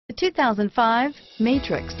The 2005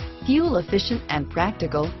 Matrix. Fuel efficient and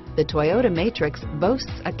practical, the Toyota Matrix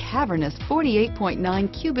boasts a cavernous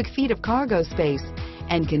 48.9 cubic feet of cargo space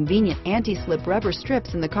and convenient anti-slip rubber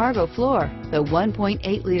strips in the cargo floor. The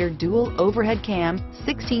 1.8-liter dual overhead cam,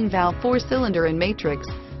 16-valve four-cylinder in Matrix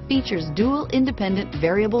features dual independent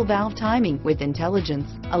variable valve timing with intelligence,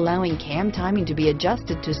 allowing cam timing to be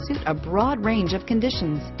adjusted to suit a broad range of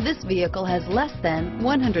conditions. This vehicle has less than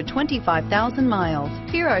 125,000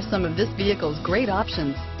 miles. Here are some of this vehicle's great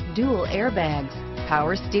options: dual airbags,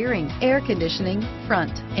 power steering, air conditioning,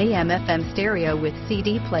 front, AM/FM stereo with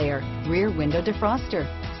CD player, rear window defroster,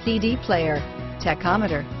 CD player,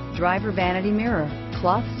 tachometer, driver vanity mirror,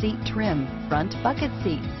 cloth seat trim, front bucket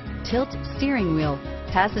seats, tilt steering wheel,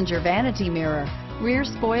 passenger vanity mirror, rear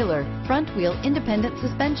spoiler, front wheel independent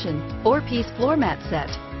suspension, 4-piece floor mat set.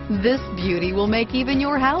 This beauty will make even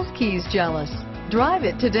your house keys jealous. Drive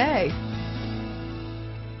it today.